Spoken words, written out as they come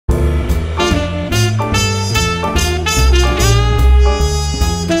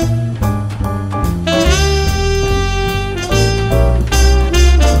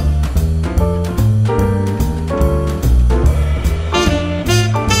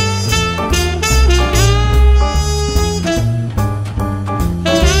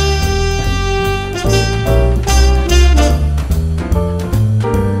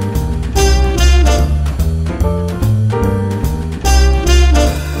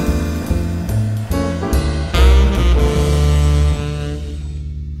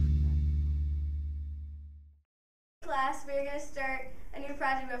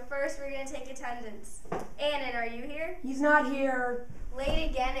attendance. Annan, are you here? He's not here. Late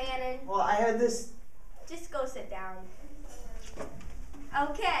again, Annan. Well, I had this. Just go sit down.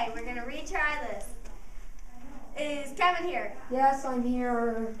 Okay, we're gonna retry this. Is Kevin here? Yes, I'm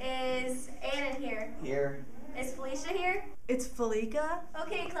here. Is Annan here? Here. Is Felicia here? It's Felica.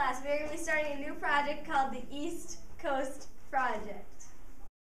 Okay, class, we're gonna be starting a new project called the East Coast Project.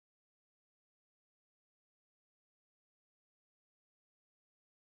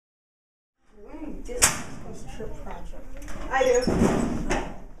 This is a trip project. I do.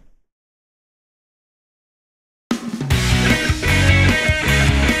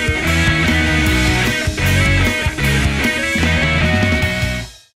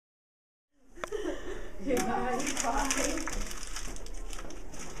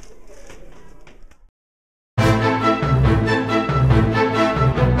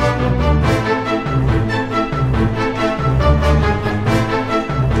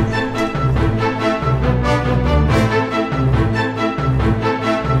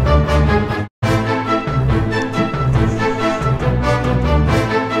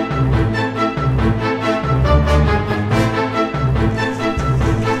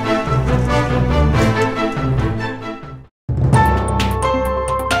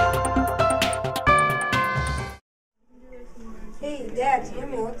 Hey, Dad, do you hear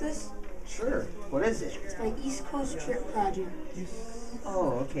me with this? Sure. What is it? It's my East Coast trip project.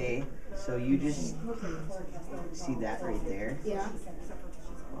 Oh, okay. So you just see that right there? Yeah.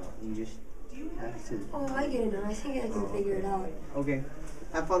 You just have to. Oh, I get it now. I think I can figure it out. Okay.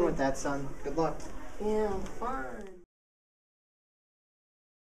 Have fun with that, son. Good luck. Yeah, fine.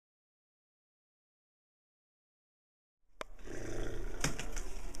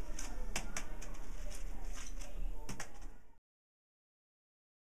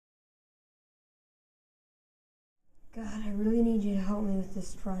 God, I really need you to help me with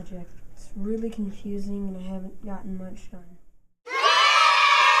this project. It's really confusing and I haven't gotten much done.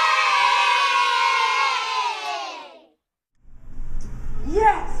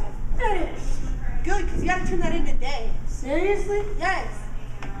 Yes! I finished! Good, because you got to turn that in today. Seriously? Yes.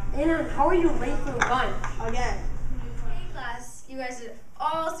 Anna, how are you late for lunch? Again. Hey, class, you guys are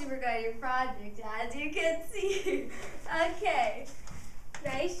all super good at your project, as you can see. Okay.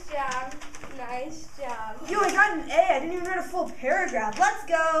 Nice job. Nice job. Yo, I got an A. I didn't even write a full paragraph. Let's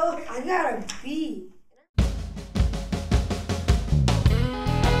go. I got a B.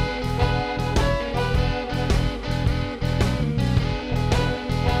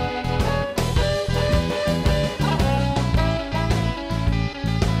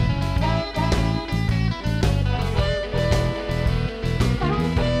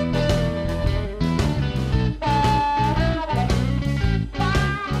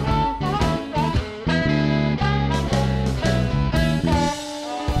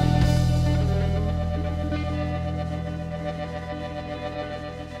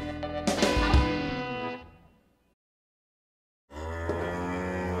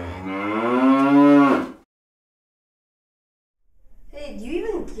 Hey, do you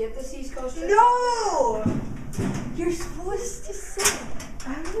even get this East Coast trip? No! You're supposed to say it.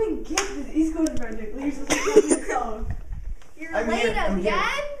 I don't even get this East Coast project. You're supposed to tell me yourself. You're I'm late here, I'm here.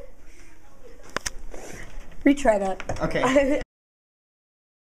 again? Retry that. Okay.